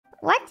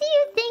What do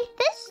you think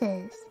this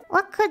is?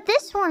 What could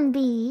this one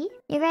be?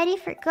 You ready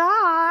for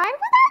God?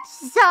 Well, that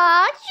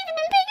sucks. You should have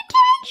been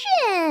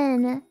paying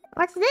attention.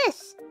 What's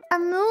this? A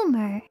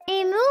Moomer.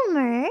 A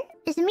Moomer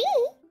is me.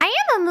 I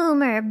am a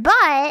Moomer,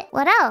 but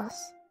what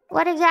else?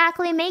 What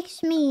exactly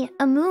makes me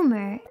a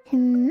Moomer?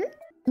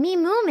 Me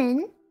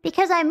moomin'?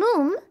 Because I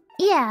moom?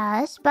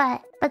 Yes,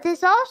 but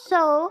this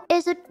also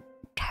is a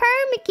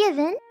term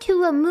given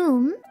to a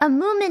moom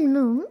and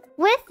moom,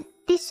 with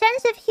the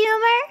sense of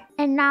humor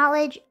and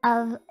knowledge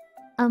of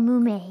a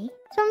Mumei.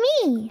 So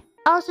me,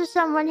 also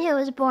someone who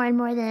was born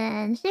more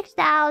than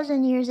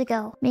 6,000 years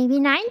ago, maybe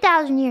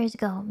 9,000 years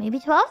ago, maybe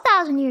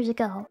 12,000 years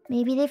ago.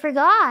 Maybe they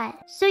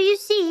forgot. So you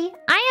see,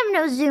 I am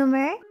no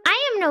Zoomer,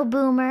 I am no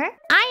Boomer,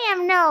 I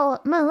am no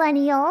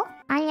Millennial.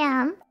 I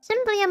am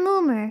simply a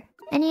Moomer.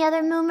 Any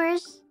other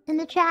Moomers in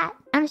the chat?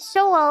 I'm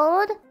so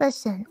old.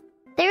 Listen,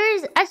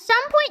 there's at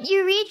some point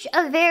you reach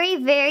a very,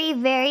 very,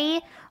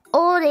 very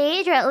old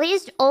age, or at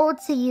least old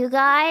to you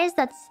guys,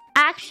 that's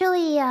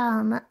actually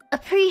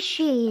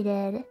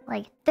appreciated.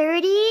 Like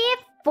 30,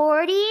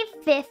 40,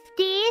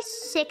 50,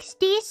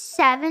 60,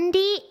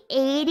 70,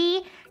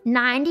 80,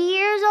 90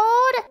 years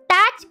old.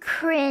 That's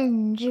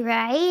cringe,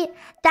 right?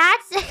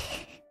 That's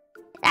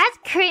that's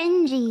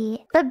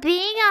cringy. But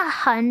being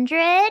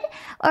 100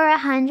 or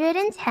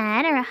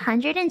 110 or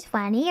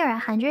 120 or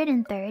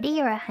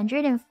 130 or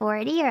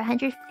 140 or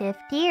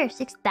 150 or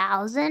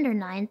 6,000 or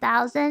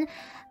 9,000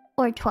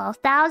 or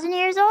 12,000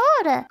 years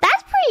old.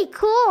 That's pretty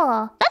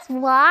cool. That's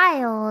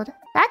wild.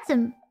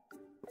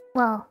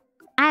 Well,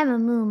 I'm a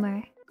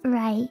Moomer,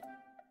 right?